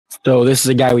So this is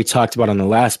a guy we talked about on the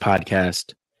last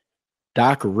podcast,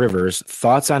 Doc Rivers.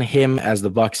 Thoughts on him as the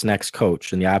Bucks' next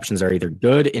coach? And the options are either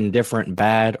good, indifferent,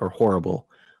 bad, or horrible.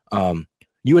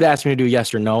 You would ask me to do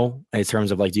yes or no in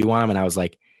terms of like, do you want him? And I was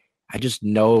like, I just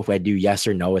know if I do yes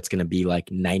or no, it's going to be like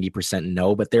 90%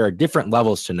 no. But there are different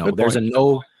levels to no. There's a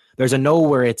no. There's a no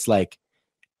where it's like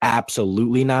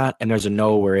absolutely not, and there's a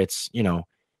no where it's,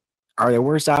 are there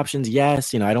worse options?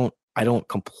 Yes. I don't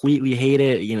completely hate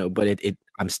it, but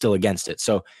I'm still against it.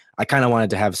 So I kind of wanted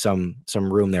to have some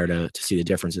room there to see the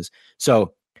differences.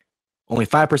 So only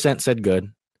 5% said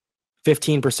good,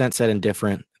 15% said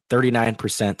indifferent,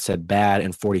 39% said bad,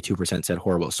 and 42% said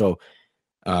horrible. So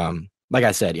like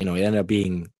I said, it ended up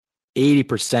being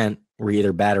 80% were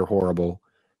either bad or horrible,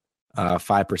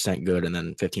 5% good, and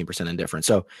then 15% indifferent.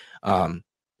 So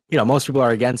most people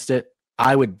are against it.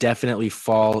 I would definitely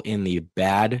fall in the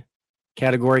bad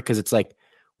category because it's like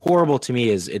horrible to me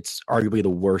it's arguably the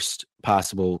worst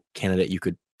possible candidate you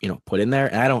could, put in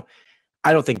there. And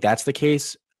I don't think that's the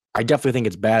case. I definitely think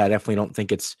it's bad. I definitely don't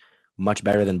think it's much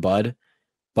better than Bud,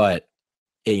 but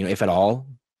if at all.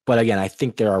 But again, I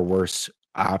think there are worse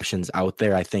options out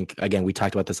there. I think, again, we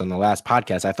talked about this on the last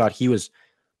podcast. I thought he was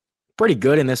pretty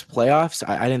good in this playoffs.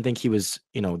 I didn't think he was,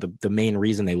 the main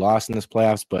reason they lost in this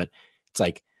playoffs, but it's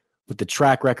like with the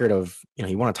track record of,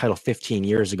 he won a title 15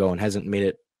 years ago and hasn't made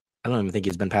it. I don't even think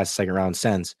he's been past the second round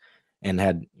since, and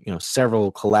had,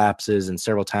 several collapses and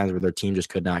several times where their team just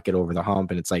could not get over the hump.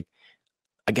 And it's like,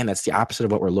 again, that's the opposite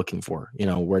of what we're looking for.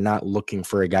 We're not looking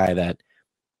for a guy that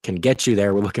can get you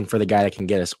there. We're looking for the guy that can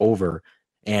get us over.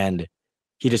 And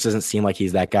he just doesn't seem like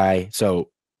he's that guy. So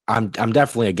I'm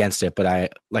definitely against it.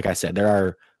 But like I said, there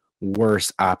are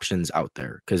worse options out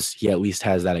there because he at least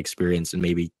has that experience, and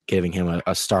maybe giving him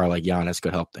a star like Giannis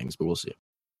could help things, but we'll see.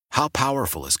 How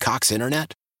powerful is Cox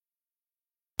Internet?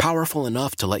 Powerful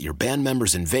enough to let your band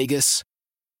members in Vegas,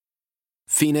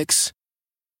 Phoenix,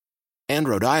 and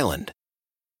Rhode Island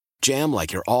jam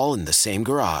like you're all in the same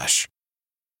garage.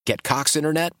 Get Cox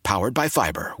Internet powered by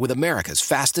fiber with America's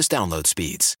fastest download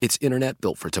speeds. It's internet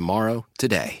built for tomorrow,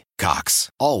 today.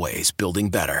 Cox, always building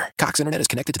better. Cox Internet is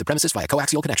connected to the premises via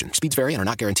coaxial connection. Speeds vary and are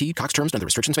not guaranteed. Cox terms and other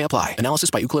restrictions may apply.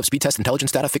 Analysis by Ookla Speed Test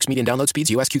Intelligence Data. Fixed median download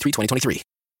speeds. US Q3 2023.